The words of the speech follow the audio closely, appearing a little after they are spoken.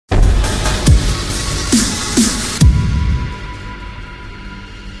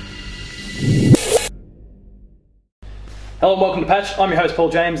Hello and welcome to Patch. I'm your host Paul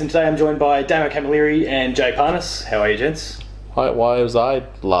James, and today I'm joined by Damo Camilleri and Jay Parnas. How are you, gents? Why was I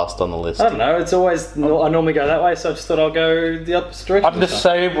last on the list? I don't know. It's always I normally go that way, so I just thought I'll go the opposite direction. I'm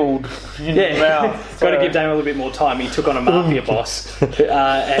disabled. Yeah, got to give Damo a little bit more time. He took on a mafia boss, and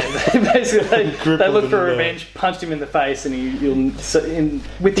basically they looked for revenge, punched him in the face, and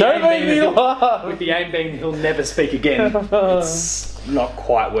with the aim being he'll never speak again. It's not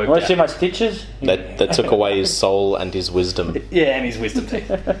quite worked Want out. to see my stitches? That took away his soul and his wisdom. Yeah, and his wisdom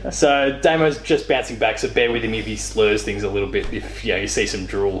teeth. So Damo's just bouncing back, so bear with him if he slurs things a little bit. If you see some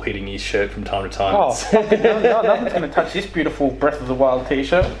drool hitting his shirt from time to time. Oh, fucking no, nothing's going to touch this beautiful Breath of the Wild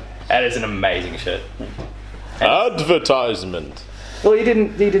t-shirt. That is an amazing shirt. Advertisement. Well, he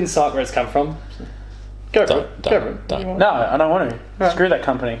didn't cite where it's come from. Go for it. Go for it. Don't. No, I don't want to. Right. Screw that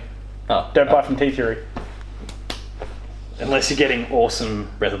company. Oh, Don't buy from T-Theory. Unless you're getting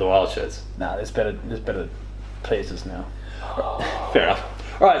awesome Breath of the Wild shirts. Nah, there's better places now. Fair enough.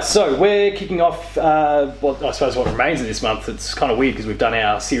 Alright, so we're kicking off, I suppose what remains of this month. It's kind of weird because we've done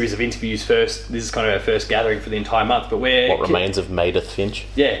our series of interviews first. This is kind of our first gathering for the entire month. But What remains of Maedith Finch?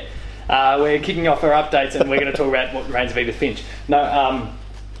 Yeah. We're kicking off our updates and we're going to talk about what remains of Edith Finch. No,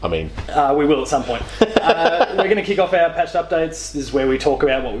 we will at some point. We're going to kick off our patched updates. This is where we talk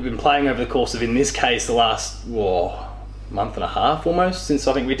about what we've been playing over the course of, in this case, the last month and a half almost since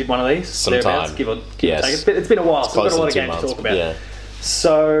I think we did one of these. Some time. Give or take. It's been a while, so we've got a lot of games to talk about. Yeah.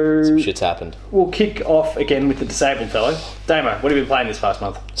 So Some shit's happened. We'll kick off again with the disabled fellow. Damo, what have you been playing this past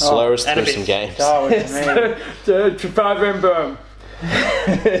month? Slowest and a through bit. some games. Oh, it's me. Fire Emblem.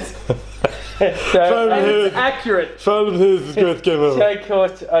 And it's accurate. Take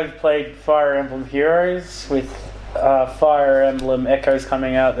course, I've played Fire Emblem Heroes with Fire Emblem Echoes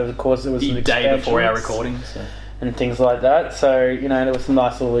coming out. Of course, there was some The day before our expansions recording. So. and things like that. So, there was some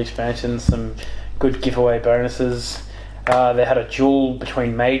nice little expansions, some good giveaway bonuses. They had a duel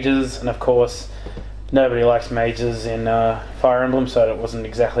between mages, and of course, nobody likes mages in Fire Emblem, so it wasn't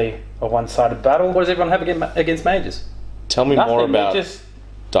exactly a one-sided battle. What does everyone have against mages? Tell me Nothing, more about they're just,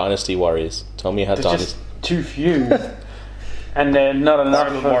 Dynasty Warriors. Tell me how there's Dynasty... just too few. And they're not enough Fire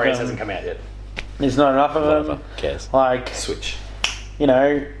Emblem of Warriors them. hasn't come out yet. There's not enough of Whatever. them. Cares. Like, Switch.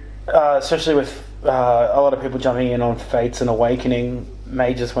 especially with a lot of people jumping in on Fates and Awakening,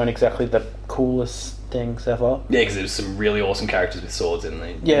 mages weren't exactly the coolest things ever. Yeah, because there's some really awesome characters with swords in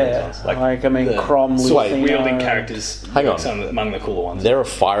the Yeah, the Crom, sword Lucina. wielding characters. Hang on. Some among the cooler ones. There are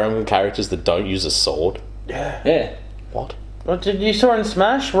Fire Emblem characters that don't use a sword. Yeah. What? What did you saw in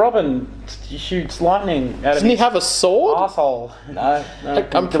Smash? Robin shoots lightning out of Doesn't he his have a sword? arsehole. No.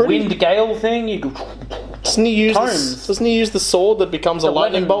 I'm The pretty... wind gale thing, you go Doesn't he use Tomes. doesn't he use the sword that becomes a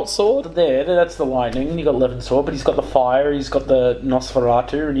lightning bolt sword? there. That's the lightning. You got Levin sword, but he's got the fire. He's got the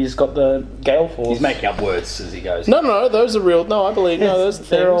Nosferatu, and he's got the Gale Force. He's making up words as he goes. No, those are real. No, I believe. No, those are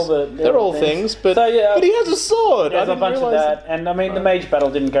They're things. all They're all things, but So, yeah, but he has a sword. There's I a didn't bunch of realise that, and the mage battle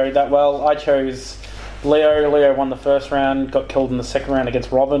didn't go that well. I chose Leo. Leo won the first round, got killed in the second round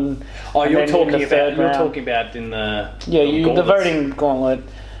against Robin. Oh, And you're then in talking the about third round- in the the gauntlets. voting gauntlet.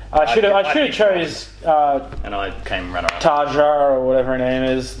 I should have chose And I came runner up. Tarja or whatever her name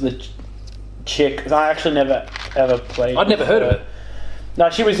is, the chick. I actually never ever played. I'd never heard of it. No,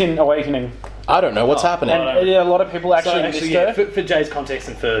 she was in Awakening, I don't know what's happening. and a lot of people So actually actually, missed her. for Jay's context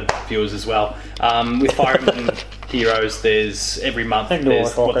and for viewers as well, with Fire Emblem Heroes, there's every month Ignore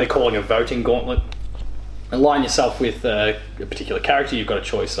there's what Walker. they're calling a voting gauntlet. Align yourself with a particular character. You've got a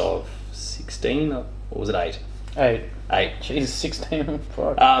choice of 16, or was it 8? 8. 8. She's 16.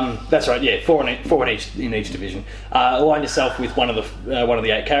 Fuck. That's right. Yeah, four in each division. Align yourself with one of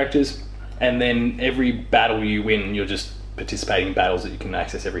the 8 characters, and then every battle you win, you're just participating in battles that you can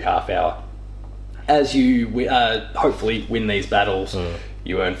access every half hour. As you hopefully win these battles,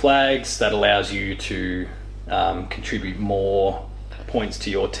 you earn flags that allows you to contribute more points to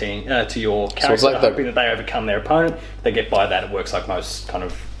your team, to your character, it's like hoping that they overcome their opponent. They get by that. It works like most kind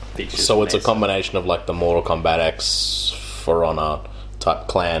of fixtures. So it's a mess. combination of like the Mortal Kombat X For Honor type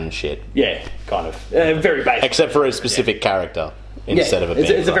clan shit, Yeah, kind of very basic. except for a specific character instead of a.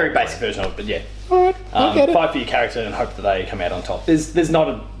 it's a very basic version of it, but yeah. Alright, I get it. Fight for your character and hope that they come out on top. There's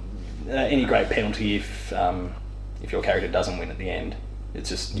not any great penalty if your character doesn't win at the end. It's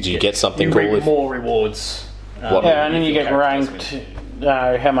just Do you get something you cool reap if- more rewards. What- Yeah, and then if you your get character ranked.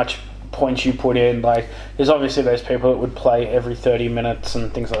 does win. How much points you put in. Like, there's obviously those people that would play every 30 minutes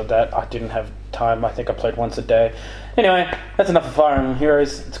and things like that. I didn't have time. I think I played once a day. Anyway, that's enough of Fire Emblem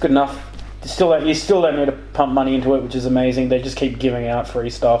Heroes. It's good enough. You still don't need to pump money into it, which is amazing. They just keep giving out free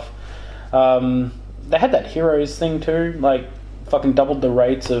stuff. They had that Heroes thing too. Like, fucking doubled the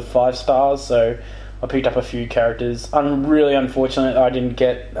rates of 5 stars. So I picked up a few characters. I'm really unfortunate I didn't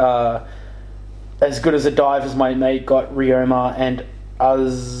get as good as a dive as my mate got Ryoma and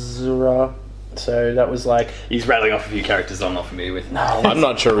Azura. So that was like... He's rattling off a few characters I'm not familiar with. No, I'm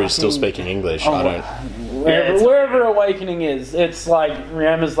not sure he's still speaking English. I don't. Wherever Awakening is, it's like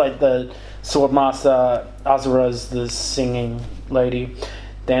Ryoma's like the swordmaster, Azura's the singing lady,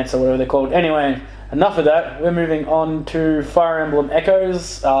 dancer, whatever they're called. Anyway, enough of that. We're moving on to Fire Emblem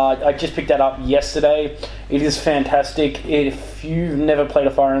Echoes. I just picked that up yesterday. It is fantastic. If you've never played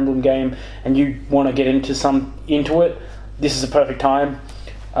a Fire Emblem game and you want to get into it, this is a perfect time.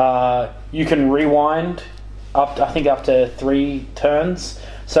 You can rewind up to 3 turns.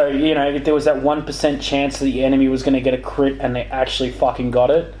 So, you know, if there was that 1% chance that the enemy was going to get a crit and they actually fucking got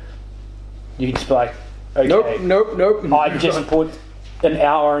it, you can just be like, okay, Nope. I just put an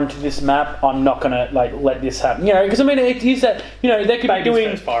hour into this map, I'm not going to, like, let this happen. You know, because, I mean, it is that, you know, they could be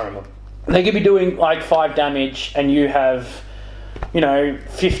doing... Fire Emblem. They could be doing, like, 5 damage and you have...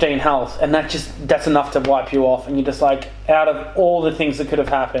 15 health, and that's enough to wipe you off, and you're just like, out of all the things that could have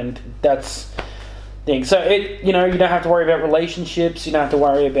happened, that's thing. So you don't have to worry about relationships, you don't have to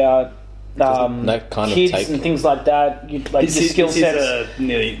worry about that kind of kids and things like that. Your skill sets. This is a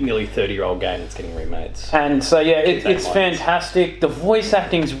nearly 30-year-old game that's getting remade. And so it's fantastic. The voice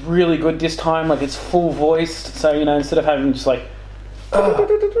acting's really good this time, like it's full voiced. So instead of having just like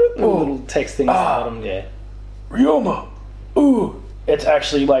little text things at the bottom, yeah. Ryoma. Ooh, it's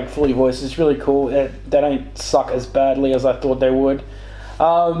actually like fully voiced. It's really cool. They don't suck as badly as I thought they would.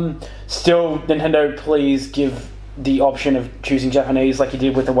 Still, Nintendo, please give the option of choosing Japanese like you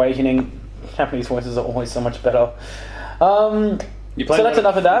did with Awakening. Japanese voices are always so much better. So that's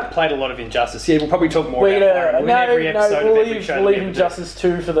enough of that. Played a lot of Injustice. Yeah, we'll probably talk more about every episode we'll of every show. We'll leave Injustice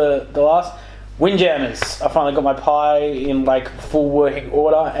 2 for the last. Windjammers. I finally got my Pi in like full working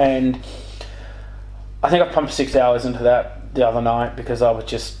order, and I think I pumped 6 hours into that the other night because I was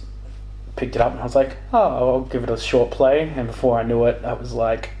just picked it up and I was like, I'll give it a short play, and before I knew it, I was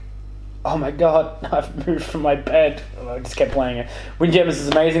like, oh my god, I've moved from my bed, and I just kept playing it. Windjammers is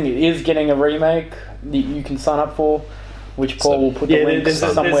amazing. It is getting a remake that you can sign up for, which Paul will put the link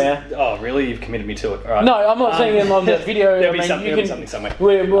somewhere. Oh, really? You've committed me to it. All right. No, I'm not saying it on the video. There'll be something somewhere.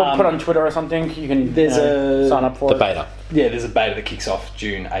 We'll put on Twitter or something. You can sign up for the beta. Yeah, there's a beta that kicks off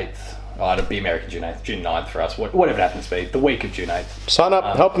June 8th. It'll be American June 8th, June 9th for us, whatever it happens to be, the week of June 8th. Sign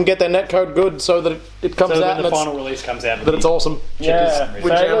up, help them get their netcode good so that it comes out when the final release comes out. That it's awesome. Yeah.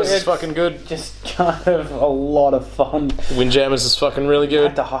 Windjammers is fucking good. Just kind of a lot of fun. Windjammers is fucking really I good.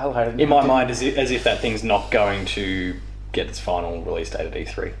 had to highlight it. In my mind, as if that thing's not going to get its final release date at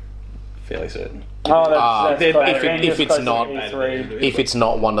E3. Fairly certain. Oh, that's if it's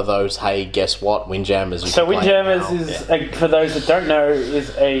not one of those, hey, guess what, Windjammers. So Windjammers is, for those that don't know,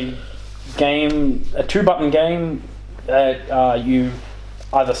 is a game, a 2-button game that you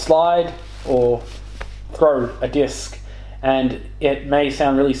either slide or throw a disc, and it may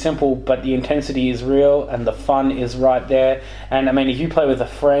sound really simple, but the intensity is real and the fun is right there. And I mean, if you play with a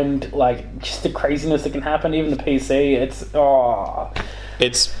friend, like just the craziness that can happen, even the PC, it's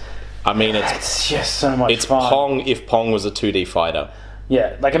just so much it's fun. Pong if Pong was a 2D fighter.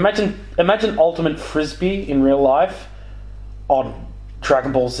 Yeah, like imagine Ultimate Frisbee in real life on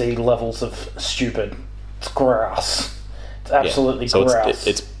Dragon Ball Z levels of stupid. It's gross. It's absolutely gross.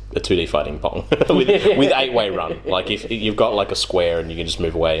 It's a 2D fighting Pong with 8-way run. Like if you've got like a square and you can just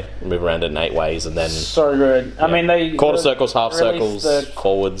move around in 8 ways, and then so good. I mean, they quarter circles, half circles,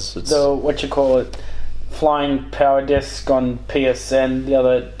 forwards. It's flying power disc on PSN the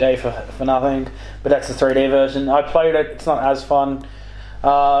other day for nothing, but that's the 3D version. I played it. It's not as fun.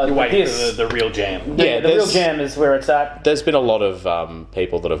 You're waiting for the real jam. The real jam is where it's at. There's been a lot of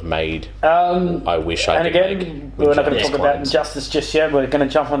people that have made. I wish I could make. And again, we're not going to talk about Injustice just yet. We're going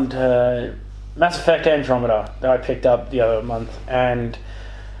to jump on to Mass Effect Andromeda that I picked up the other month, and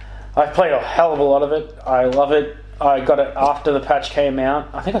I've played a hell of a lot of it. I love it. I got it after the patch came out.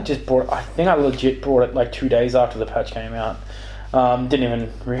 I think I legit bought it like 2 days after the patch came out. Didn't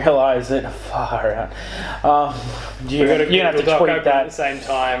even realise it. Far out. You're going to have to tweet that at the same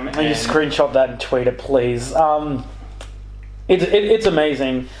time. And you screenshot that and tweet it, please. It's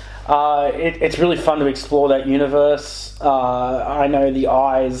amazing. It's really fun to explore that universe. I know the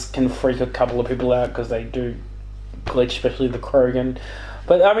eyes can freak a couple of people out because they do glitch, especially the Krogan.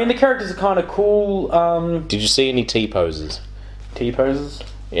 But I mean, the characters are kind of cool. Did you see any T-poses? T-poses?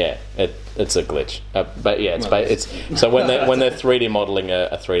 Yeah, it's a glitch. But yeah, it's so when they're 3D modeling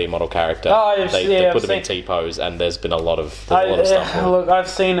a 3D model character, they put them in T-pose, and there's a lot of stuff. Look, I've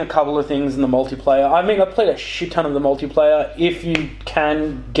seen a couple of things in the multiplayer. I mean, I played a shit ton of the multiplayer. If you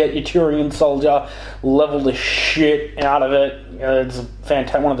can get your Turian soldier, level the shit out of it. It's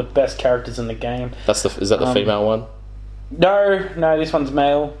fantastic. One of the best characters in the game. Is that the female one? No, this one's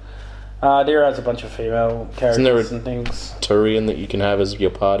male. There has a bunch of female characters and things. Turian that you can have as your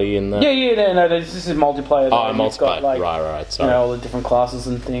party in that? No, this is multiplayer. Oh, multiplayer. Got, right. Sorry. All the different classes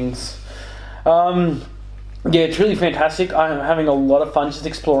and things. It's really fantastic. I'm having a lot of fun just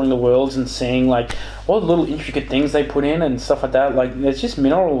exploring the worlds and seeing like all the little intricate things they put in and stuff like that. Like there's just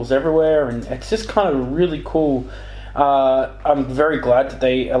minerals everywhere, and it's just kind of really cool. I'm very glad that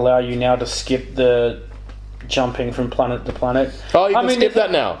they allow you now to skip the jumping from planet to planet. Oh, you can skip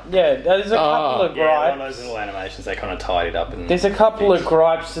that now? Yeah, there's a couple of gripes. Yeah, one of those little animations, they kind of tied it up. There's a couple of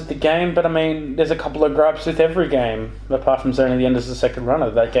gripes with the game, but I mean, there's a couple of gripes with every game, apart from Zone of the End as the second runner.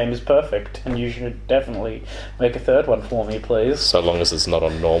 That game is perfect, and you should definitely make a third one for me, please. So long as it's not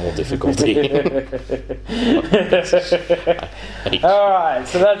on normal difficulty. Alright,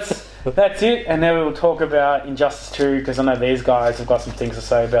 so that's it, and then we'll talk about Injustice 2, because I know these guys have got some things to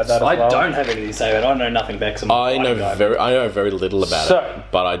say about that as well. I don't have anything to say about it. I know nothing back. I know very little about it,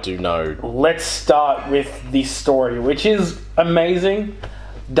 but I do know. Let's start with the story, which is amazing.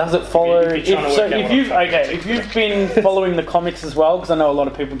 Does it follow? If you've been following the comics as well, because I know a lot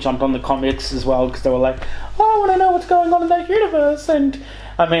of people jumped on the comics as well because they were like, "Oh, I want to know what's going on in that universe." And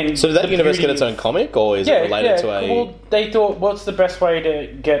I mean, so did that universe get its own comic, or is it related to a? Well, they thought, what's the best way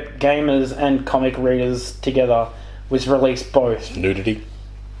to get gamers and comic readers together? Was release both. Nudity.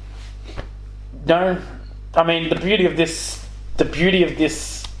 No, I mean the beauty of this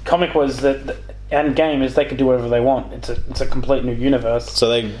comic was that. And game is they can do whatever they want. It's a complete new universe. So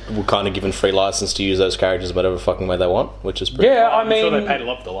they were kind of given free license to use those characters whatever fucking way they want, which is pretty cool. I mean, I'm sure they paid a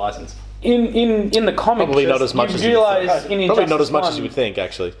lot for the license. In the comics, probably not as much as you would think. Probably not as much as you would think,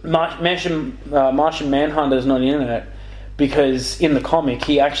 actually. Martian Manhunter is not in it because in the comic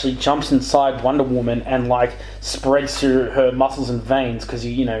he actually jumps inside Wonder Woman and like spreads through her muscles and veins because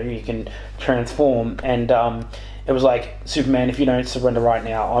he can transform and. It was like, Superman, if you don't surrender right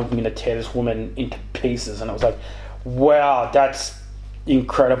now, I'm going to tear this woman into pieces. And I was like, wow, that's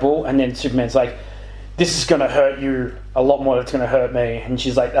incredible. And then Superman's like, this is going to hurt you a lot more than it's going to hurt me. And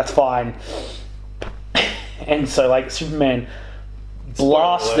she's like, that's fine. And so, like, Superman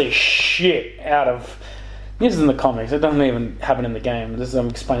blasts the shit out of... This is in the comics. It doesn't even happen in the game. I'm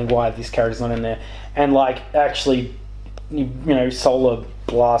explaining why this character's not in there. And, like, actually, Solar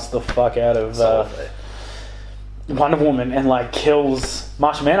blasts the fuck out of... Wonder Woman and like kills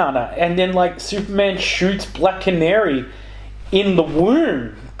Martian Manhunter, and then like Superman shoots Black Canary in the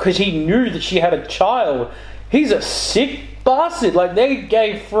womb because he knew that she had a child. He's a sick bastard. Like they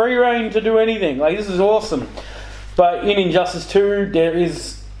gave free reign to do anything. Like this is awesome. But in Injustice 2 there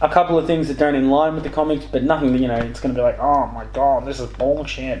is a couple of things that don't in line with the comics, but nothing it's going to be like, oh my god, this is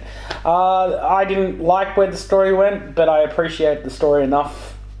bullshit. I didn't like where the story went, but I appreciate the story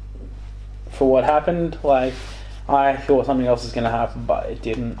enough for what happened. Like I thought something else was going to happen, but it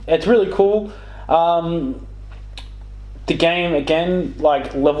didn't. It's really cool. The game, again,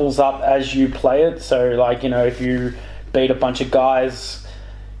 like, levels up as you play it. So, like, if you beat a bunch of guys,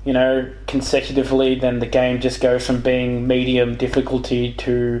 consecutively, then the game just goes from being medium difficulty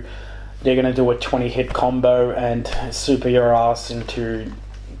to they're going to do a 20-hit combo and super your ass into...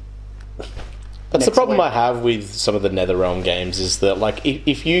 That's the problem I have with some of the NetherRealm games is that, like,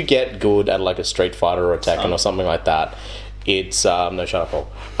 if you get good at, like, a Street Fighter or a Tekken or something like that, it's... no, shut up, Paul.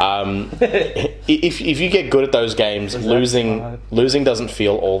 If you get good at those games, losing doesn't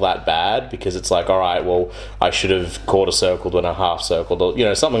feel all that bad because it's like, all right, well, I should have quarter circled when I half circled,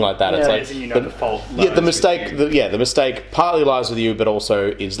 or something like that. Yeah, it's like the mistake partly lies with you, but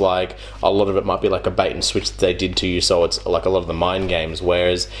also is like a lot of it might be like a bait and switch that they did to you. So it's like a lot of the mind games.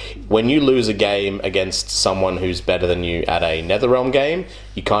 Whereas when you lose a game against someone who's better than you at a NetherRealm game,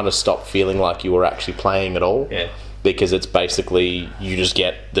 you kind of stop feeling like you were actually playing at all. Yeah. Because it's basically you just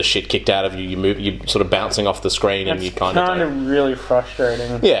get the shit kicked out of you. You're sort of bouncing off the screen, and you kind of really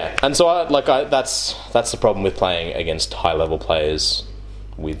frustrating. Yeah, and so that's the problem with playing against high level players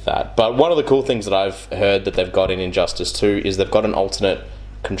with that. But one of the cool things that I've heard that they've got in Injustice 2 is they've got an alternate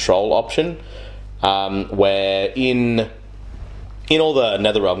control option, where in all the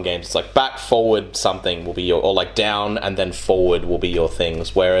NetherRealm games, it's like back, forward, something will be your... Or like down and then forward will be your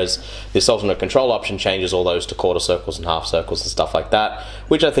things. Whereas this alternate control option changes all those to quarter circles and half circles and stuff like that,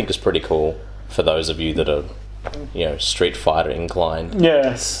 which I think is pretty cool for those of you that are Street Fighter inclined.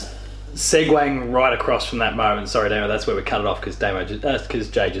 Yes. Segueing right across from that moment, sorry, Damo, that's where we cut it off because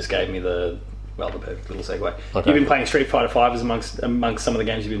Jay just gave me the perfect little segue. Okay. You've been playing Street Fighter 5 amongst some of the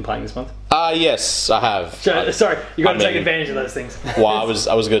games you've been playing this month? Yes, I have. Sorry, you got to take advantage of those things. Well, I was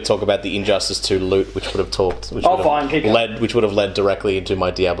going to talk about the Injustice 2 loot, which would have led directly into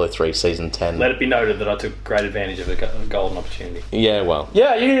my Diablo 3 Season 10. Let it be noted that I took great advantage of a golden opportunity. Yeah, well.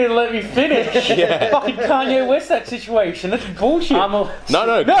 Yeah, you didn't let me finish. Fucking Kanye West that situation. That's bullshit. No,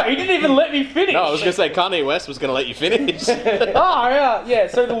 he didn't even let me finish. No, I was going to say Kanye West was going to let you finish. Yeah.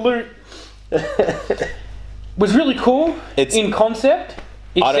 So the loot was really cool in concept,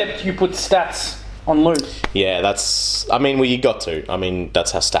 except you put stats on loot. Yeah, you got to.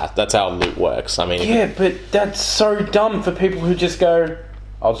 That's how loot works. Yeah, but that's so dumb for people who just go,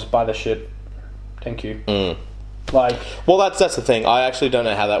 I'll just buy the shit. Thank you. Well, that's the thing. I actually don't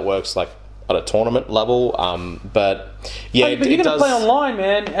know how that works, like, at a tournament level, but yeah, but you're going to play online,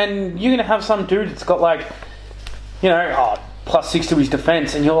 man, and you're going to have some dude that's got, like, +6 to his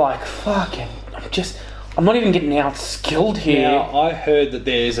defense, and you're like, fucking, I'm not even getting out-skilled here. Now, I heard that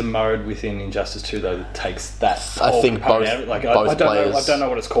there's a mode within Injustice 2, though, that takes that. I think both players. I don't know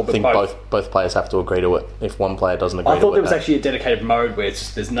what it's called, but I think both players have to agree to it. If one player doesn't agree, I thought there was actually a dedicated mode where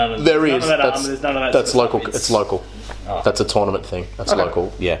there's none of that armor, there's none of that. That's local. It's local. Oh. That's a tournament thing. That's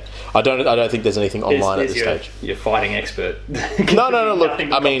local. Yeah, I don't think there's anything online at this stage. You're fighting expert. No. Look, I know nothing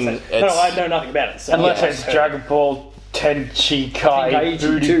about it. So unless it's Dragon Ball Tenchi Kai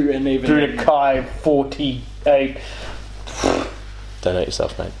Budokai 48. Don't hurt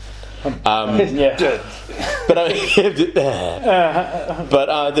yourself, mate. Yeah.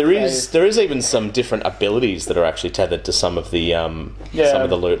 But there is even some different abilities that are actually tethered to some of the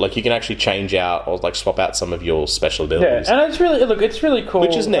loot. Like you can actually change out or like swap out some of your special abilities. Yeah, and it's really cool.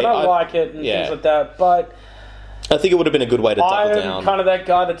 Which is neat. And I like it and things like that. But I think it would have been a good way to double down. I'm kind of that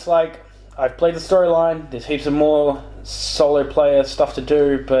guy that's like, I've played the storyline. There's heaps of more solo player stuff to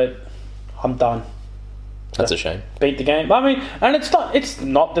do, but I'm done. That's a shame. Beat the game. And it's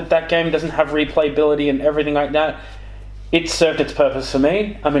not that game doesn't have replayability and everything like that. It served its purpose for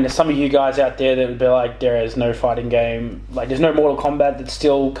me. There's some of you guys out there that would be like, there is no fighting game. Like, there's no Mortal Kombat that's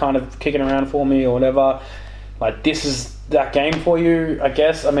still kind of kicking around for me or whatever. Like, this is that game for you, I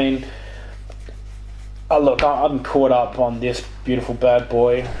guess. I'm caught up on this beautiful bad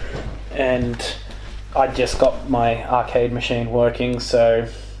boy. And I just got my arcade machine working, So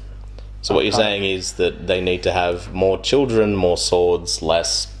what you're saying is that they need to have more children, more swords,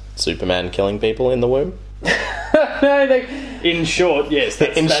 less Superman killing people in the womb? No, in short, yes.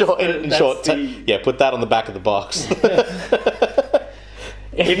 In short, put that on the back of the box.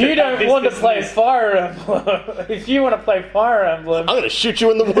 If you don't want to play Fire Emblem, I'm going to shoot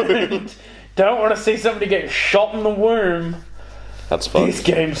you in the womb. Don't want to see somebody get shot in the womb. That's fun. This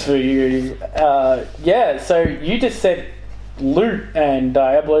game's for you. So you just said loot and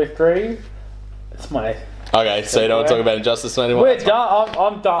Diablo 3. That's my... Okay, so you don't want to talk about Injustice anymore? We're done.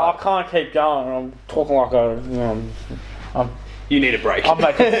 I'm done. I can't keep going. I'm talking like you need a break. I'm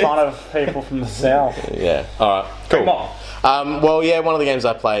making fun of people from the south. Yeah. All right. Cool. Come on. One of the games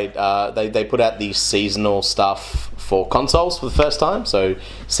I played, they put out the seasonal stuff for consoles for the first time. So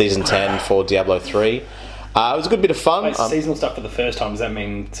Season 10 for Diablo 3. It was a good bit of fun. Wait, seasonal stuff for the first time, does that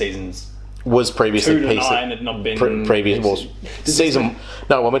mean seasons... Was previously 2 to 9 had not been previous season.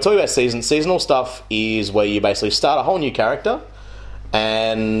 No, when we're talking about seasonal stuff is where you basically start a whole new character,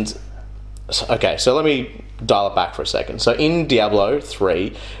 and okay, so let me dial it back for a second. So in Diablo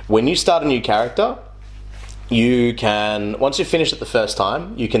 3, when you start a new character, you can, once you finish it the first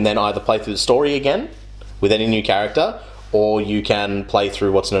time, you can then either play through the story again with any new character, or you can play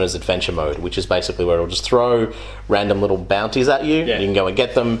through what's known as adventure mode, which is basically where it'll just throw random little bounties at you. Yeah. You can go and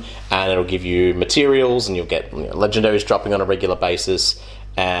get them, and it'll give you materials, and you'll get legendaries dropping on a regular basis.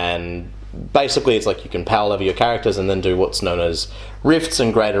 And basically, it's like you can power level your characters and then do what's known as rifts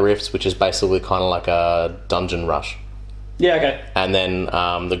and greater rifts, which is basically kind of like a dungeon rush. Yeah, okay. And then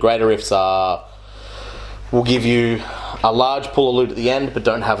the greater rifts will give you a large pool of loot at the end, but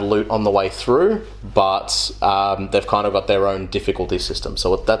don't have loot on the way through. But they've kind of got their own difficulty system,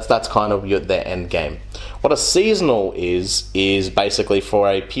 so that's kind of their end game. What a seasonal is basically for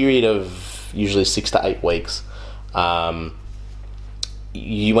a period of usually 6 to 8 weeks. When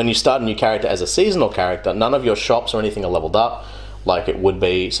you start a new character as a seasonal character, none of your shops or anything are leveled up like it would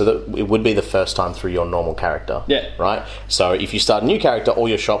be, so that it would be the first time through your normal character. Yeah. Right? So if you start a new character, all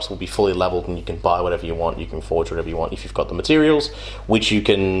your shops will be fully leveled and you can buy whatever you want, you can forge whatever you want if you've got the materials, which you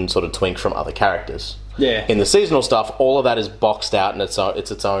can sort of twink from other characters. Yeah. In the seasonal stuff, all of that is boxed out and it's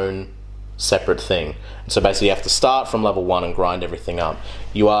its own separate thing. So basically, you have to start from level 1 and grind everything up.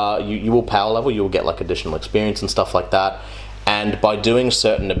 You will power level. You will get like additional experience and stuff like that. And by doing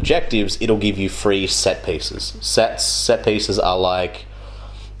certain objectives, it'll give you free set pieces. Set pieces are like,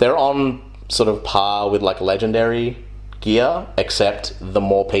 they're on sort of par with like legendary gear, except the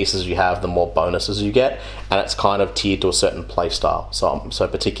more pieces you have, the more bonuses you get, and it's kind of tiered to a certain play style. So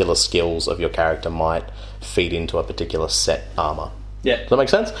particular skills of your character might feed into a particular set armor. Yeah. Does that make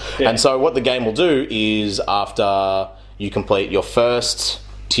sense? Yeah. And so what the game will do is, after you complete your first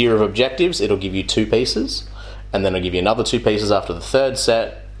tier of objectives, it'll give you 2 pieces, and then it'll give you another 2 pieces after the third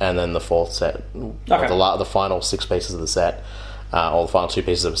set, and then the fourth set. Okay. The final 6 pieces of the set, or the final 2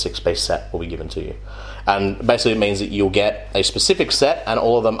 pieces of a 6-piece set will be given to you. And basically it means that you'll get a specific set, and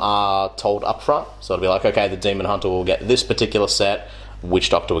all of them are told up front. So it'll be like, okay, the Demon Hunter will get this particular set,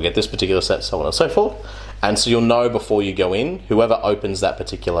 Witch Doctor will get this particular set, so on and so forth. And so you'll know before you go in, whoever opens that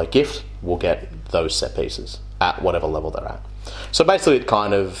particular gift will get those set pieces at whatever level they're at. So basically it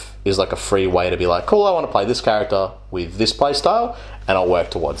kind of is like a free way to be like, cool, I want to play this character with this playstyle, and I'll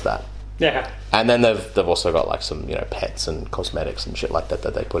work towards that. Yeah. And then they've also got like some, pets and cosmetics and shit like that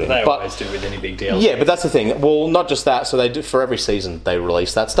they put in. They always do with any big deals. Yeah, but that's the thing. Well, not just that. So they do, for every season they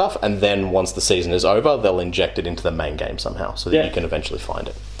release that stuff, and then once the season is over, they'll inject it into the main game somehow, so that you can eventually find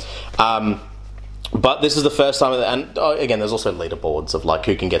it. But this is the first time, and again, there's also leaderboards of like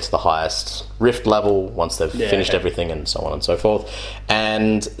who can get to the highest rift level once they've finished everything, and so on and so forth.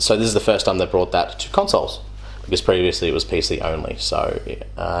 And so this is the first time they brought that to consoles, because previously it was PC only. So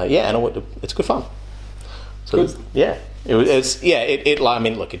and it's good fun. So good. Yeah. I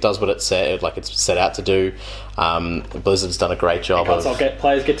mean, look, it does what it's set out to do. Blizzard's done a great job.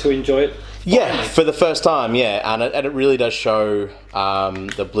 Players get to enjoy it. Yeah, for the first time, and it really does show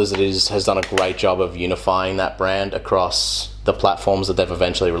that Blizzard has done a great job of unifying that brand across the platforms that they've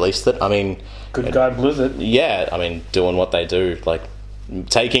eventually released it. I mean, good guy Blizzard. Yeah, I mean, doing what they do, like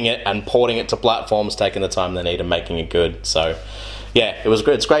taking it and porting it to platforms, taking the time they need and making it good. So, yeah, it was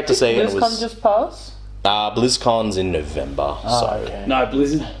great. It's great to see. BlizzCon just passed? BlizzCon's in November. Okay. No,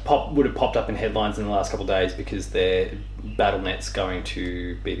 Blizzard would have popped up in headlines in the last couple of days because their Battle.net's going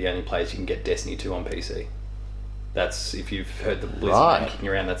to be the only place you can get Destiny 2 on PC. That's, if you've heard the Blizzard name kicking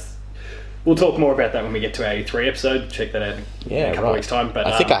around, we'll talk more about that when we get to our E3 episode. Check that out in a couple of weeks' time. But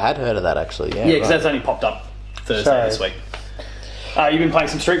I think I had heard of that, actually. Yeah, because that's only popped up Thursday this week. You've been playing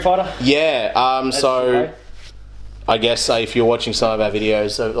some Street Fighter? Yeah, so I guess if you're watching some of our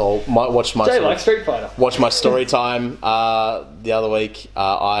videos, or watch my Street Fighter. Watch my story time the other week.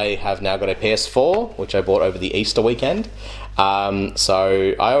 I have now got a PS4, which I bought over the Easter weekend.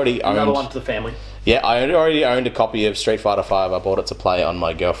 So I already owned another one to the family. Yeah, I already owned a copy of Street Fighter 5. I bought it to play on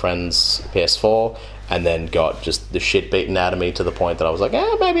my girlfriend's PS4, and then got just the shit beaten out of me to the point that I was like,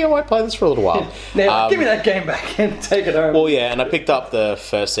 maybe I might play this for a little while. Now, give me that game back and take it home. Well, yeah, and I picked up the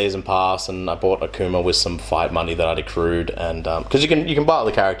first season pass, and I bought Akuma with some fight money that I'd accrued, and because you can buy all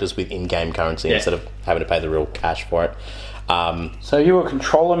the characters with in-game currency instead of having to pay the real cash for it. So you a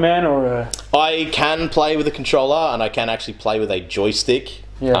controller man or a... I can play with a controller, and I can actually play with a joystick.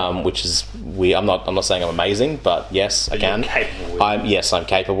 Yeah. Which is weird. I'm not saying I'm amazing, but yes, I can. I'm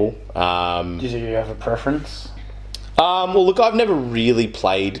capable. Do you have a preference? Well, look, I've never really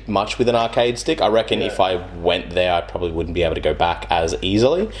played much with an arcade stick. I reckon if I went there, I probably wouldn't be able to go back as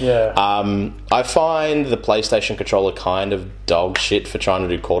easily. Yeah. I find the PlayStation controller kind of dog shit for trying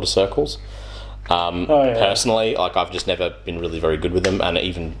to do quarter circles. Personally, like I've just never been really very good with them, and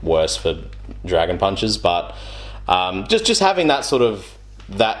even worse for Dragon Punches. But just having that sort of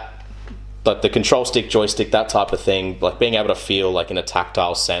like the control stick, joystick, that type of thing, like being able to feel like in a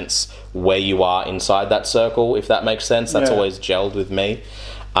tactile sense where you are inside that circle, if that makes sense, that's always gelled with me.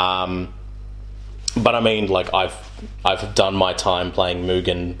 But I mean, like I've done my time playing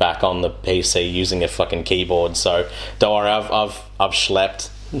Mugen back on the PC using a fucking keyboard, so don't worry, I've schlepped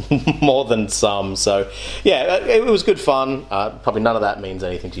more than some. So yeah, it was good fun. Probably none of that means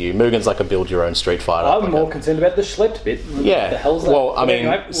anything to you. Mugen's like a build your own Street Fighter. I'm more concerned about the schlepped bit. Yeah. What the hell's that? Well, I mean,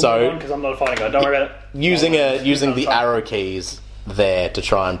 because I'm not a fighting guy. Don't worry about it. Using the arrow keys there to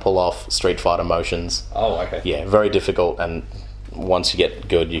try and pull off Street Fighter motions. Oh, okay. Yeah, very difficult, and once you get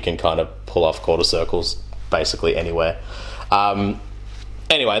good, you can kind of pull off quarter circles basically anywhere.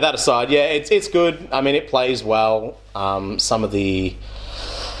 Anyway, that aside, yeah, it's good. I mean, it plays well. Some of the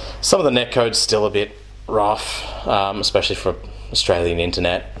netcode's still a bit rough, especially for Australian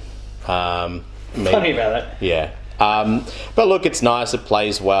internet. Funny about that. Yeah. But look, it's nice. It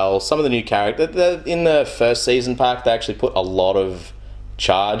plays well. Some of the new characters in the first season pack, they actually put a lot of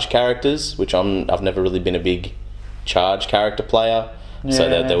charge characters, which I've never really been a big charge character player. So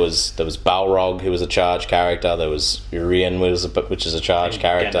Yeah. there was Balrog, who was a charge character. There was Urian, which is a charge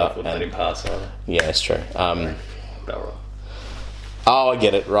character. Gandalf wouldn't let him pass either. Yeah, it's true. Balrog. Oh, I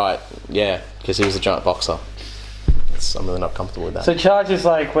get it. Right. Yeah, because he was a giant boxer. I'm really not comfortable with that. So charge is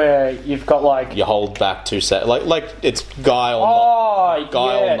like where you've got like. You hold back 2 seconds. Like it's guy or not. Oh,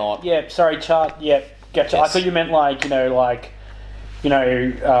 Guile yeah, not. Yeah, sorry, chart. Yeah, gotcha. I Yes. thought you meant like The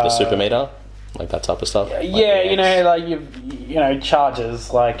super meter, like that type of stuff. Like Yeah, the X. like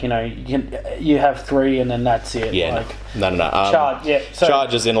charges. Like you have 3 and then that's it. Yeah, Like, no. charge. Yeah. So,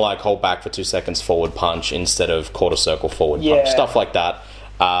 Charges in like hold back for 2 seconds, forward punch instead of quarter circle forward Yeah. punch, stuff like that,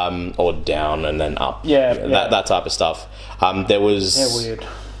 or down and then up. Yeah. That type of stuff. There was weird.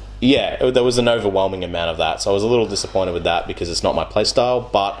 there was an overwhelming amount of that, so I was a little disappointed with that because it's not my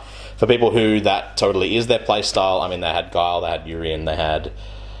playstyle. But for people who that totally is their playstyle, I mean, they had Guile, they had Urian, they had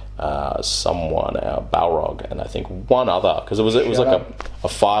Balrog, and I think one other, because it was like a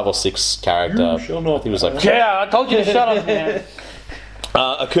 5 or 6 character. I think it was like Yeah, I told you to shut up, man.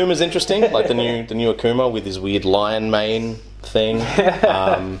 Akuma's interesting, like the new Akuma with his weird lion mane thing.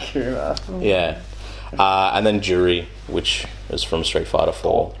 Yeah. And then Juri, which is from Street Fighter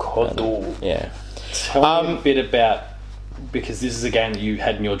 4. Yeah. Tell me a bit about, because this is a game that you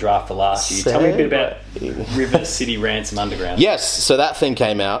had in your draft for last year. Tell me a bit about River City Ransom Underground. Yes, so that thing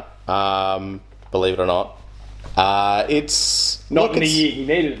came out, believe it or not. It's Not in the year he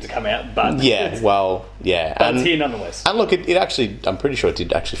needed it to come out, but Yeah, well, yeah. but it's here nonetheless. And look, it actually, I'm pretty sure it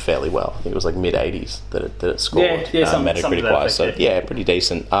did actually fairly well. I think it was like mid-80s that it scored. something to Metacritic that wise. So effect, yeah, pretty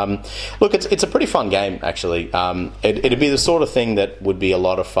decent. Look, it's a pretty fun game actually. It'd be the sort of thing that would be a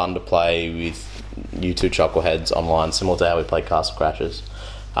lot of fun to play with you two chuckleheads online, similar to how we play Castle Crashers,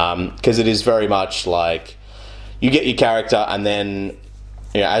 because it is very much like you get your character and then.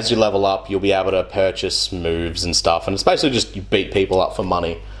 As you level up, you'll be able to purchase moves and stuff, and it's basically just you beat people up for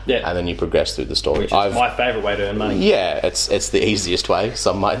money, and then you progress through the story. Which is my favourite way to earn money. Yeah, it's the easiest way,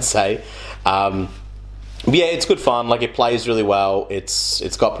 some might say. But yeah, it's good fun. Like, it plays really well.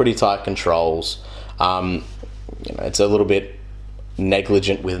 It's got pretty tight controls. It's a little bit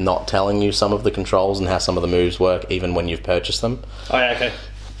negligent with not telling you some of the controls and how some of the moves work, even when you've purchased them. Oh yeah, okay.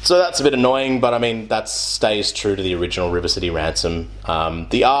 So that's a bit annoying, but I mean, that stays true to the original River City Ransom.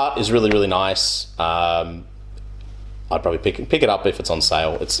 The art is really, really nice. I'd probably pick it up if it's on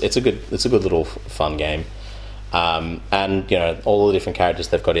sale. It's a good little fun game. And all the different characters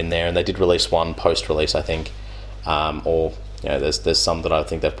they've got in there, and they did release one post-release, I think. There's some that I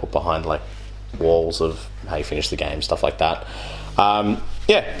think they've put behind like walls of how you finish the game, stuff like that.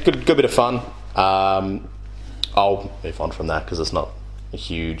 Good bit of fun. I'll move on from that because it's not a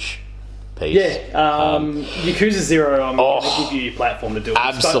huge piece. Yakuza 0, I'm going to give you your platform to do it.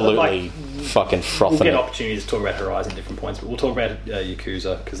 Absolutely fucking frothing We'll get it. opportunities to talk about Horizon at different points, but we'll talk about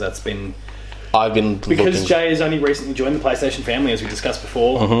Yakuza because that's been... Because Jay has only recently joined the PlayStation family, as we discussed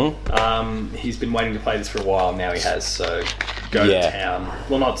before. He's been waiting to play this for a while. Now he has, so go to town.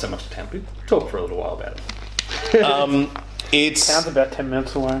 Well, not so much to town, but talk for a little while about it. Sounds about 10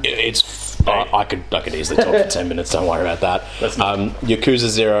 minutes away. I could easily talk for 10 minutes. Don't worry about that. Yakuza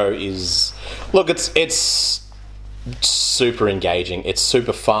 0 is... Look, it's super engaging. It's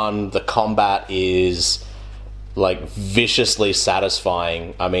super fun. The combat is like viciously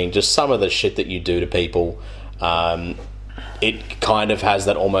satisfying. I mean, just some of the shit that you do to people, it kind of has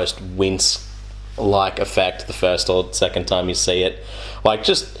that almost wince-like effect the first or second time you see it. Like,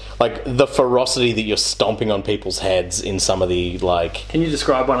 just like the ferocity that you're stomping on people's heads in some of the like... Can you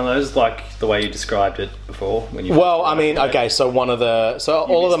describe one of those like the way you described it before? When you all of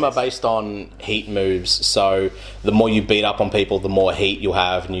them are based on heat moves. So the more you beat up on people, the more heat you'll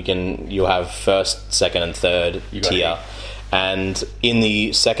have, and you'll have first, second, and third tier. And in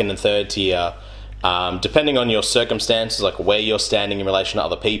the second and third tier, depending on your circumstances, like where you're standing in relation to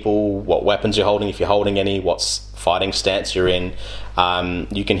other people, what weapons you're holding, if you're holding any, what fighting stance you're in,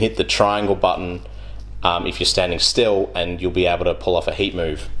 you can hit the triangle button if you're standing still, and you'll be able to pull off a heat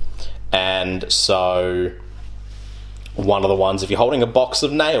move. And so one of the ones, if you're holding a box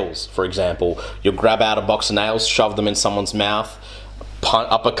of nails, for example, you'll grab out a box of nails, shove them in someone's mouth,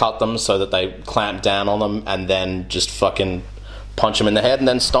 uppercut them so that they clamp down on them, and then just fucking punch them in the head and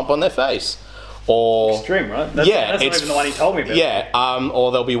then stomp on their face. Or extreme, right? That's not even the one he told me about. Yeah,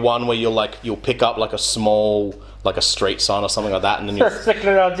 or there'll be one where you'll pick up like a small, like a street sign or something like that, and then you. For a second,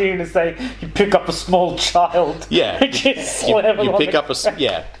 I was going to say you pick up a small child. Yeah, you pick up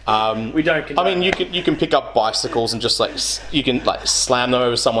we don't. I mean, you can pick up bicycles and just like you can like slam them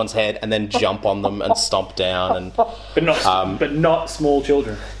over someone's head and then jump on them and stomp down and. But not small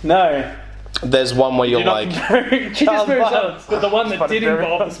children. No. There's one where you're You're not like, comparing He just child moves violence. on, but the one that did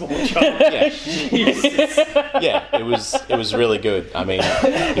involve the small child. yeah, it was really good. I mean,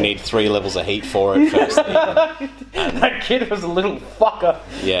 you need 3 levels of heat for it first. That kid was a little fucker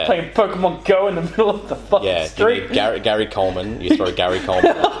Yeah. playing Pokemon Go in the middle of the fucking Yeah, you street. need Gary Coleman. You throw Gary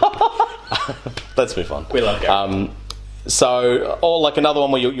Coleman. Let's move on. We love Gary. So, or like another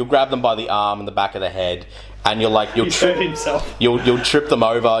one where you'll grab them by the arm and the back of the head, and you'll He's hurt himself. You'll trip them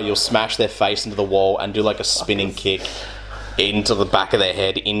over. You'll smash their face into the wall and do like a spinning kick into the back of their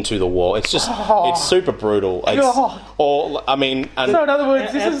head into the wall. It's just it's super brutal. God. Or I mean, and So in other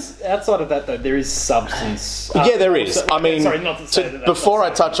words, this is... Outside of that, though, there is substance. yeah, there is. I mean, sorry, not to say that. before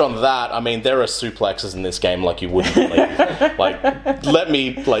I touch on that, I mean, there are suplexes in this game like you wouldn't believe.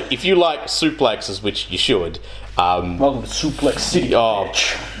 Like, if you like suplexes, which you should. Welcome to Suplex City. Oh,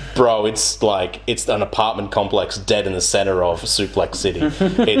 bro, it's like it's an apartment complex dead in the center of Suplex City.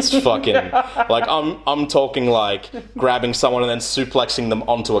 It's fucking like I'm talking like grabbing someone and then suplexing them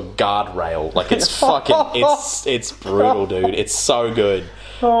onto a guardrail. Like it's fucking it's brutal, dude. It's so good.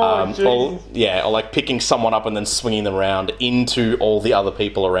 Or like picking someone up and then swinging them around into all the other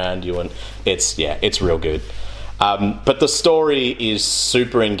people around you, and it's real good. But the story is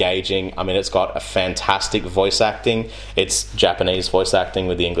super engaging. I mean, it's got a fantastic voice acting. It's Japanese voice acting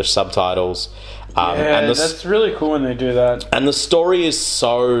with the English subtitles. And that's really cool when they do that. And the story is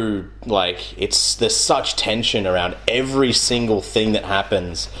so, like, there's such tension around every single thing that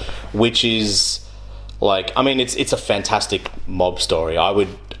happens, which is, like, I mean, it's a fantastic mob story.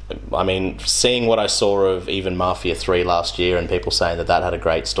 Seeing what I saw of even Mafia 3 last year and people saying that had a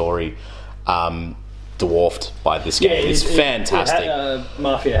great story, dwarfed by this game. It's fantastic.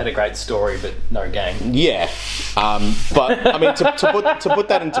 Mafia had a great story, but no game. Yeah, but I mean, to put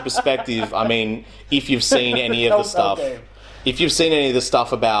that into perspective, I mean, if you've seen any of the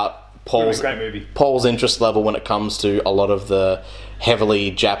stuff about Paul's great movie. Paul's interest level when it comes to a lot of the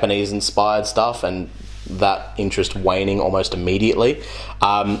heavily Japanese inspired stuff, and that interest waning almost immediately,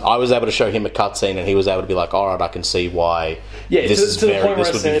 I was able to show him a cutscene and he was able to be like, alright, I can see why this is to the very... point where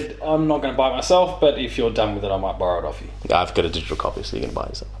I said, I'm not going to buy it myself, but if you're done with it, I might borrow it off you. I've got a digital copy, so you can buy it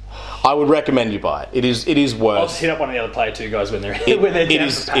yourself. I would recommend you buy it. It is worth... I'll just hit up one of the other Player 2 guys when they're when they're down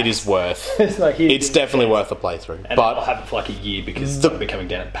for it is worth... it's definitely worth a playthrough. And but I'll have it for like a year because I'll be coming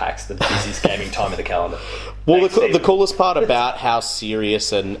down at PAX, the busiest gaming time of the calendar. Well, the coolest part about how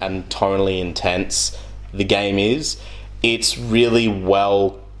serious and tonally intense the game is, it's really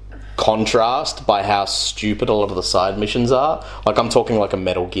well contrast by how stupid a lot of the side missions are. Like, I'm talking like a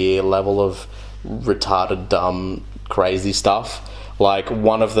Metal Gear level of retarded, dumb, crazy stuff. Like,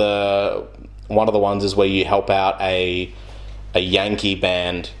 one of the ones is where you help out a Yankee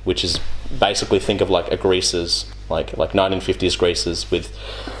band, which is basically, think of like a Greasers, like 1950s Greasers with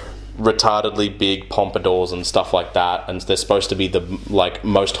retardedly big pompadours and stuff like that, and they're supposed to be the like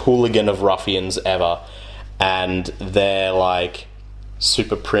most hooligan of ruffians ever, and they're like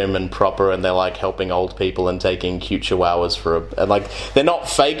super prim and proper, and they're like helping old people and taking cute chihuahuas and like they're not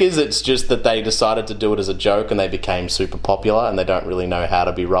fakers, it's just that they decided to do it as a joke and they became super popular and they don't really know how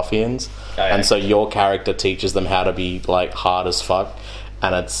to be ruffians. And so your character teaches them how to be like hard as fuck,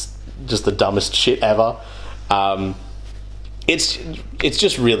 and it's just the dumbest shit ever. It's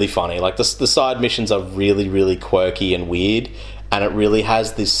just really funny. Like the side missions are really, really quirky and weird, and it really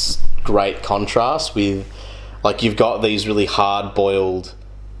has this great contrast with, like, you've got these really hard-boiled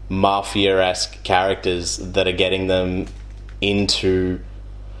mafia-esque characters that are getting them into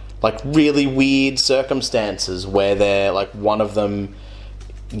like really weird circumstances where they're like, one of them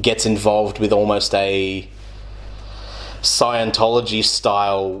gets involved with almost a Scientology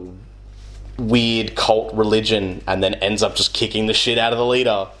style weird cult religion and then ends up just kicking the shit out of the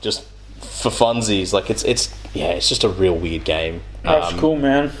leader just for funsies. Like it's just a real weird game. That's cool,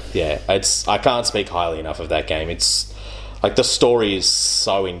 man. Yeah, I can't speak highly enough of that game. It's like the story is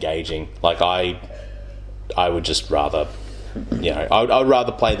so engaging. Like I would just rather, I would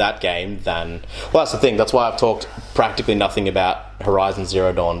rather play that game than. Well, that's the thing. That's why I've talked practically nothing about Horizon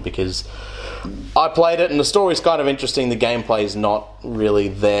Zero Dawn, because I played it and the story's kind of interesting. The gameplay is not really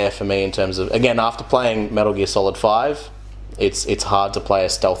there for me in terms of, again, after playing Metal Gear Solid 5, it's hard to play a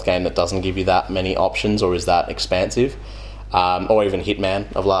stealth game that doesn't give you that many options or is that expansive, or even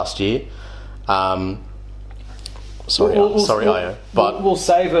Hitman of last year. Sorry, IO. But we'll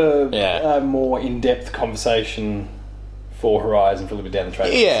save a more in-depth conversation for Horizon for a little bit down the track.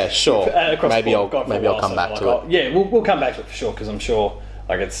 Yeah, sure. Maybe I'll come back to it. Yeah, we'll come back to it for sure, because I'm sure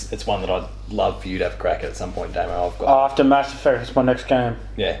it's one that I'd love for you to have a crack at some point, Damo. After Mass Effect, it's my next game.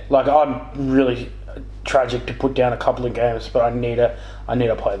 Yeah. Like, I'm really tragic to put down a couple of games, but I need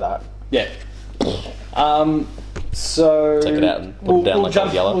to play that. Yeah. So Take it out and put it down like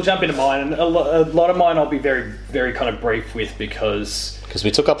old yellow. We'll jump into mine, and a lot of mine I'll be very, very kind of brief with because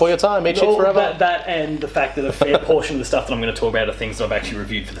we took up all your time, eat shit forever. That and the fact that a fair portion of the stuff that I'm going to talk about are things that I've actually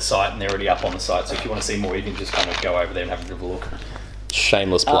reviewed for the site, and they're already up on the site. So if you want to see more, you can just kind of go over there and have a bit of a look.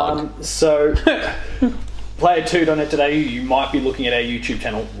 Shameless plug. So, player2.net.au, you might be looking at our YouTube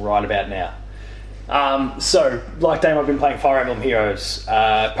channel right about now. So, like Dame, I've been playing Fire Emblem Heroes.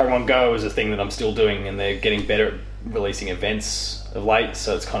 Pokemon Go is a thing that I'm still doing, and they're getting better at releasing events of late,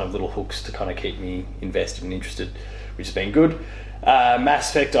 so it's kind of little hooks to kind of keep me invested and interested, which has been good. Mass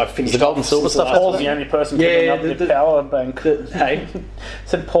Effect, I've finished. The gold and silver stuff. Paul's the only person keeping up the power bank. Hey,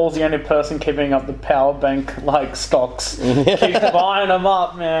 said Paul's the only person keeping up the power bank like stocks. Keep buying them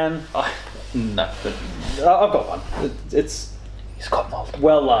up, man. No, but I've got one. He's got multiple.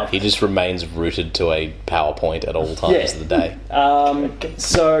 Well loved. He just remains rooted to a PowerPoint at all times of the day.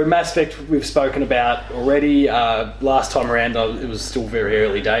 So Mass Effect we've spoken about already. Last time around it was still very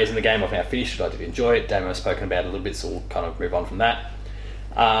early days in the game. I've now finished it. I did enjoy it. Damo has spoken about it a little bit, so we'll kind of move on from that.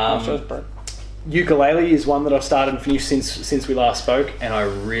 Ukulele is one that I've started and finished since we last spoke, and I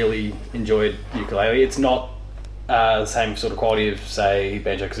really enjoyed Ukulele. It's not the same sort of quality of, say,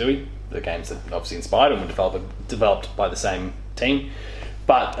 Banjo-Kazooie, the games that obviously inspired and were developed by the same team,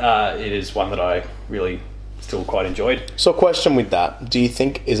 but it is one that I really still quite enjoyed. So a question with that, do you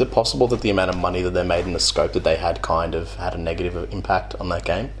think, is it possible that the amount of money that they made and the scope that they had kind of had a negative impact on that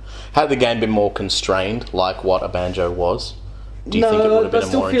game? Had the game been more constrained like what a Banjo was? Do you think it would have been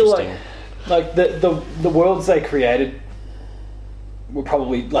a more interesting... Like the worlds they created were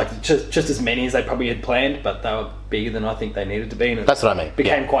probably like just as many as they probably had planned, but they were bigger than I think they needed to be. And that's what I mean.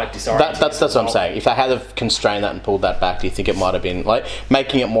 Became quite disorienting. That's what I'm saying. If they had have constrained that and pulled that back, do you think it might have been like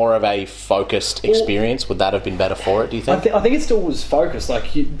making it more of a focused experience? Would that have been better for it? Do you think? I think it still was focused.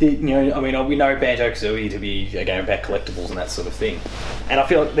 Like we know Banjo-Kazooie to be a game about collectibles and that sort of thing, and I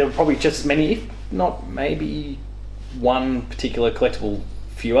feel like there were probably just as many, if not maybe one particular collectible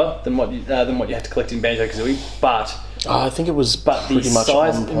fewer than what you had to collect in Banjo-Kazooie, but I think it was the much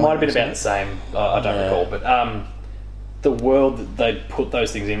size on point, it might have been about the same. I don't recall, but the world that they put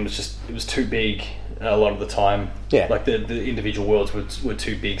those things in was too big a lot of the time. Yeah, like the individual worlds were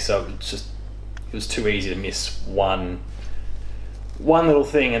too big, so it was too easy to miss one little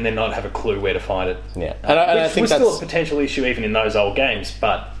thing and then not have a clue where to find it. Yeah, and I think was that's still a potential issue even in those old games,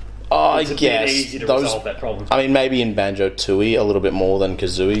 but. It's a bit easy to resolve that problem. I mean, maybe in Banjo-Tooie a little bit more than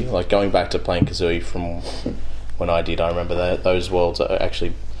Kazooie. Like going back to playing Kazooie from when I remember those worlds are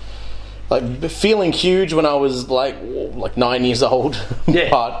actually like feeling huge when I was like 9 years old. Yeah.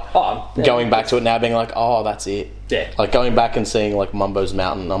 But going back to it now, being like, oh, that's it. Yeah. Like going back and seeing like Mumbo's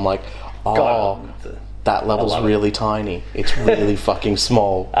Mountain, I'm like, oh. That level's really tiny. It's really fucking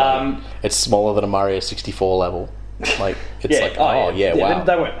small. Like, it's smaller than a Mario 64 level. Like it's wow. They weren't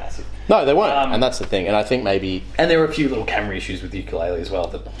massive. No, they weren't, and that's the thing. And I think maybe and there were a few little camera issues with Ukulele as well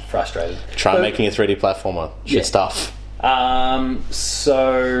that frustrated. Making a 3D platformer, stuff.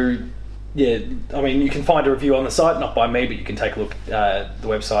 So yeah, I mean, you can find a review on the site, not by me, but you can take a look at the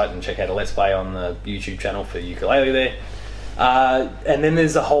website and check out a Let's Play on the YouTube channel for Ukulele there. And then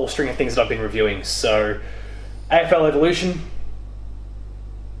there's a whole string of things that I've been reviewing. So AFL Evolution.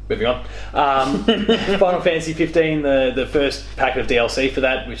 Moving on. Final Fantasy 15, the first packet of DLC for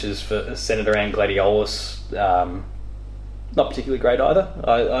that, which is centered around Gladiolus. Not particularly great either.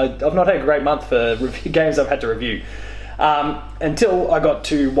 I've not had a great month for games I've had to review. Until I got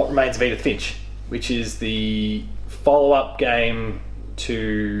to What Remains of Edith Finch, which is the follow-up game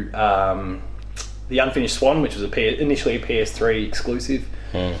to The Unfinished Swan, which was initially a PS3 exclusive.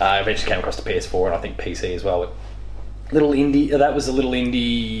 Eventually came across to PS4 and I think PC as well. Little indie. That was a little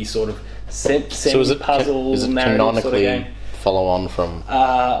indie sort of semi-puzzle. Is it canonically sort of game. Follow on from?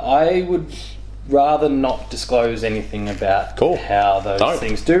 I would rather not disclose anything about how those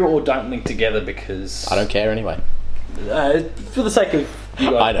things do or don't link together because I don't care anyway. For the sake of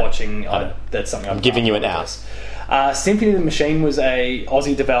you guys watching, that's something I'm giving you an out. Symphony of the Machine was a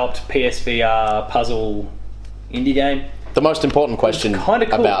Aussie-developed PSVR puzzle indie game. The most important question cool.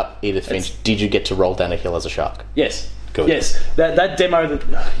 about Edith Finch: did you get to roll down a hill as a shark? Yes. Good. Yes. That demo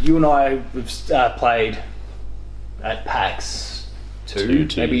that you and I have played at PAX two,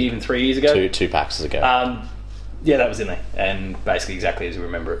 maybe even 3 years ago. Two PAXs ago. Yeah, that was in there, and basically exactly as you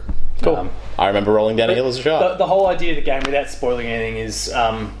remember it. Cool. I remember rolling down a hill as a shark. The whole idea of the game, without spoiling anything, is,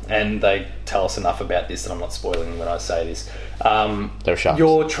 and they tell us enough about this that I'm not spoiling when I say this. They're sharks.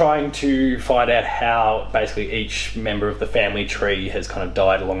 You're trying to find out how basically each member of the family tree has kind of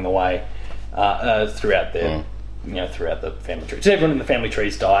died along the way throughout throughout the family tree. So everyone in the family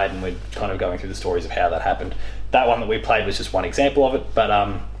tree's died, and we're kind of going through the stories of how that happened. That one that we played was just one example of it, but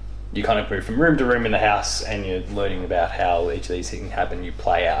you kind of move from room to room in the house, and you're learning about how each of these things happen. You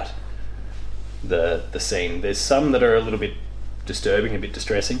play out the scene. There's some that are a little bit disturbing, a bit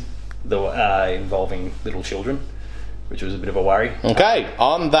distressing, involving little children, which was a bit of a worry. Okay,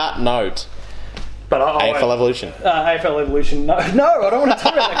 on that note, but AFL Evolution. AFL Evolution. No, I don't want to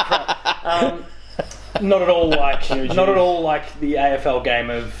talk about that crap. Not at all like the AFL game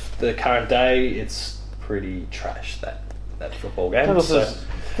of the current day. It's pretty trash, that football game.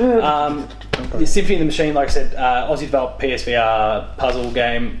 The Symphony of the Machine, like I said, Aussie developed PSVR puzzle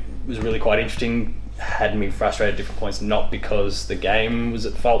game, was really quite interesting. Had me frustrated at different points, not because the game was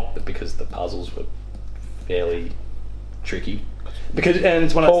at fault, but because the puzzles were fairly tricky. And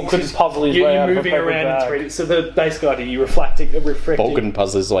it's one of those things, puzzle his way out of a moving paper around bag. in 3D. So the basic idea, you're reflecting Paul couldn't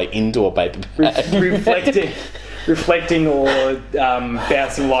puzzle his way into a paper bag. reflecting or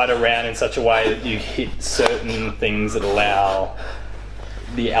bouncing light around in such a way that you hit certain things that allow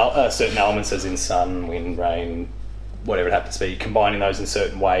the certain elements, as in sun, wind, rain, whatever it happens to be, combining those in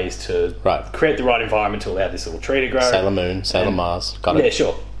certain ways to create the right environment to allow this little tree to grow. Sailor Moon, Sailor Mars, got it. Yeah,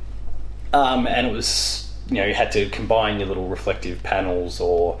 sure. And it was, you had to combine your little reflective panels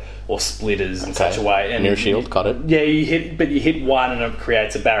or splitters in such a way. And Mirror shield, got it. Yeah, you hit one and it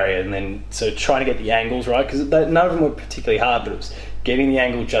creates a barrier, and then so trying to get the angles right, because none of them were particularly hard, but it was getting the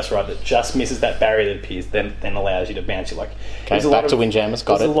angle just right that just misses that barrier that appears, then allows you to bounce. Back to Windjammers,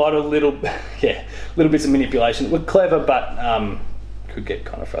 got it. There's a lot of little bits of manipulation that were clever, but could get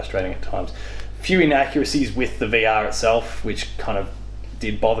kind of frustrating at times. Few inaccuracies with the VR itself, which kind of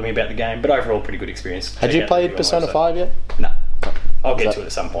did bother me about the game, but overall pretty good experience. Had you played Persona 5 yet? No. I'll get to it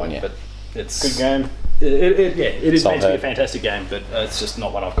at some point, but it's good game. It is meant to be a fantastic game, but it's just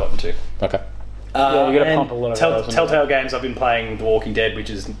not one I've gotten to. Okay. You got to pump a lot of those. Telltale games, I've been playing The Walking Dead, which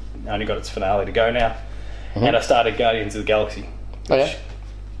has only got its finale to go now, and I started Guardians of the Galaxy. Oh yeah.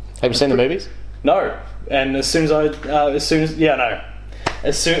 Have you seen the movies? No, and as soon as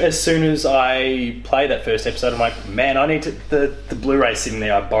I play that first episode, I'm like, man, I need to. The Blu-ray sitting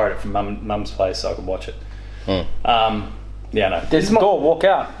there. I borrowed it from Mum's place so I could watch it. There's a door. Walk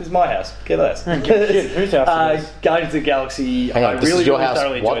out. This is my house. Get out. Whose house is this? Guardians of the Galaxy. Hang on, I this really, is your really house.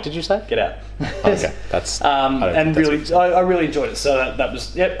 thoroughly What enjoyed. did you say? Get out. Okay, that's. And really, I really enjoyed it. So that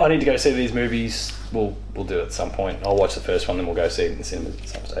was. Yep, I need to go see these movies. We'll do it at some point. I'll watch the first one, then we'll go see it in the cinemas at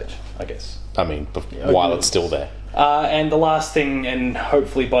some stage, I guess. I mean, while it's still there. And the last thing, and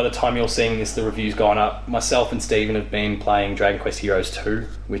hopefully by the time you're seeing this, the review's gone up. Myself and Stephen have been playing Dragon Quest Heroes 2,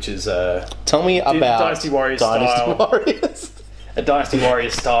 which is Tell me about Dynasty Warriors a Dynasty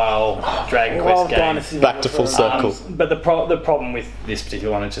Warriors style Dragon Quest game. Back to full circle. But the problem with this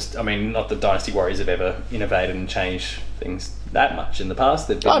particular one is just, I mean, not that Dynasty Warriors have ever innovated and changed things that much in the past.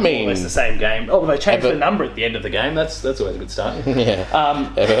 They've been more or less the same game. Oh, they changed the number at the end of the game. That's always a good start.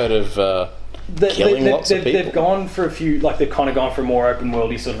 Yeah. Ever heard of killing lots of people? They've gone for a few, like they've kind of gone for a more open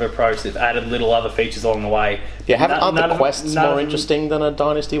worldy sort of approach. They've added little other features along the way. Yeah, aren't the quests more interesting than a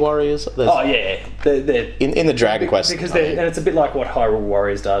Dynasty Warriors? Oh yeah, they're in the Dragon Quest because and it's a bit like what Hyrule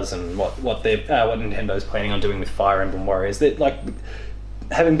Warriors does and what Nintendo's planning on doing with Fire Emblem Warriors. They're like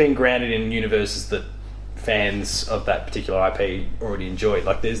having been grounded in universes that fans of that particular IP already enjoy.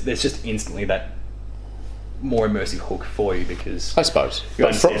 Like there's just instantly that more immersive hook for you because I suppose.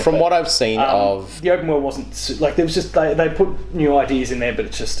 But from what I've seen of the open world wasn't like there was just they put new ideas in there, but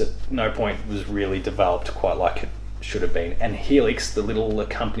it's just at no point was really developed quite like it should have been. And Helix, the little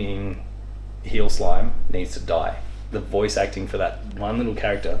accompanying heel slime, needs to die. The voice acting for that one little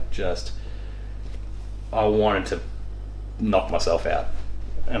character, just I wanted to knock myself out,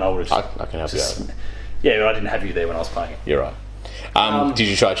 and I would have. I can help you out. Yeah, I didn't have you there when I was playing it. You're right. Did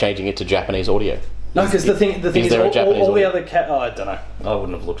you try changing it to Japanese audio? No, because the thing is there a Japanese all the other I don't know. I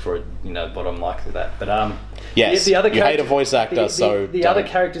wouldn't have looked for it, bottom like that. But yes, the other you hate a voice actor, the other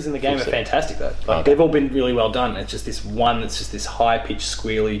characters in the game are fantastic though. Like they've all been really well done. It's just this one that's just this high pitched,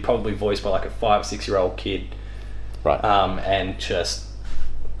 squealy, probably voiced by like a 5 or 6 year old kid. Right. And just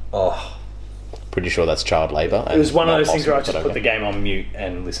pretty sure that's child labour. It was one of those things where I just put the game on mute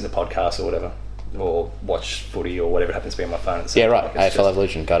and listen to podcasts or whatever. Or watch footy or whatever it happens to be on my phone. Yeah, right. AFL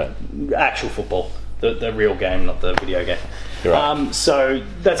Evolution, got it. Actual football. The real game, not the video game. You're right. So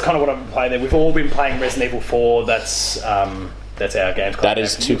that's kind of what I've been playing there. We've all been playing Resident Evil 4. That's our games. That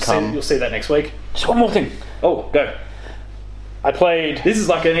is to come. You'll see that next week. Just one more thing. Oh, go. I played. This is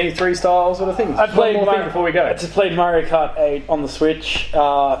like an E3 style sort of thing. I played one more thing before we go. I just played Mario Kart 8 on the Switch,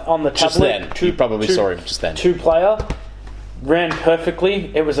 on the tablet. Just then. You probably saw him just then. 2-player. ran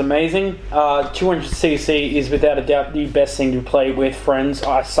perfectly. It was amazing. 200cc is without a doubt the best thing to play with friends.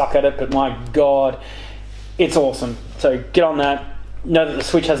 I suck at it, but my god, it's awesome. So get on that. Know that the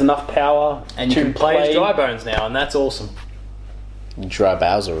Switch has enough power And you to can play as Dry Bones now, and that's awesome. Dry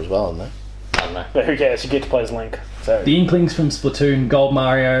Bowser as well, isn't there? I don't know. But who cares? You get to play as Link. So The Inklings from Splatoon, Gold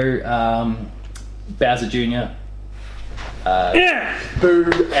Mario, Bowser Jr. yeah.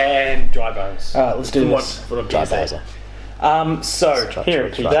 Boo and Dry Bones. Alright, let's do From this. what Dry appears Bowser. there. So Here,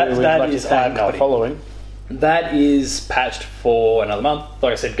 that is our following. that is patched for another month.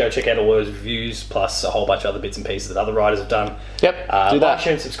 Like I said, go check out all those reviews plus a whole bunch of other bits and pieces that other writers have done. Yep, do Like, that.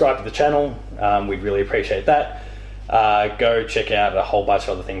 share, and subscribe to the channel. We'd really appreciate that. Go check out a whole bunch of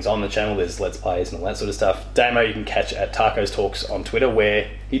other things on the channel. There's Let's Plays and all that sort of stuff. Damo you can catch at Taco's Talks on Twitter, where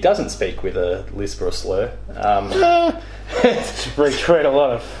he doesn't speak with a lisp or a slur. Retweet a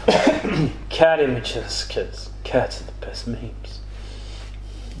lot of cat images because cats are the best memes.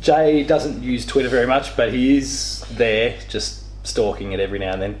 Jay doesn't use Twitter very much, but he is there, just stalking it every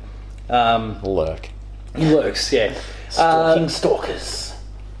now and then. Lurk. He lurks, yeah. Stalking stalkers.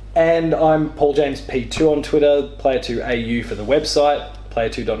 And I'm Paul James P2 on Twitter, player2AU for the website,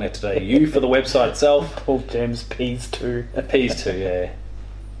 player2.net.au for the website itself. Paul James P's too. P's too, yeah.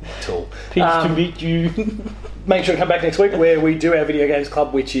 Tool. Peace to meet you. Make sure to come back next week where we do our Video Games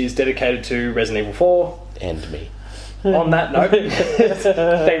Club, which is dedicated to Resident Evil 4. And me. On that note,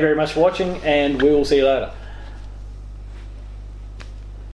 thank you very much for watching, and we will see you later.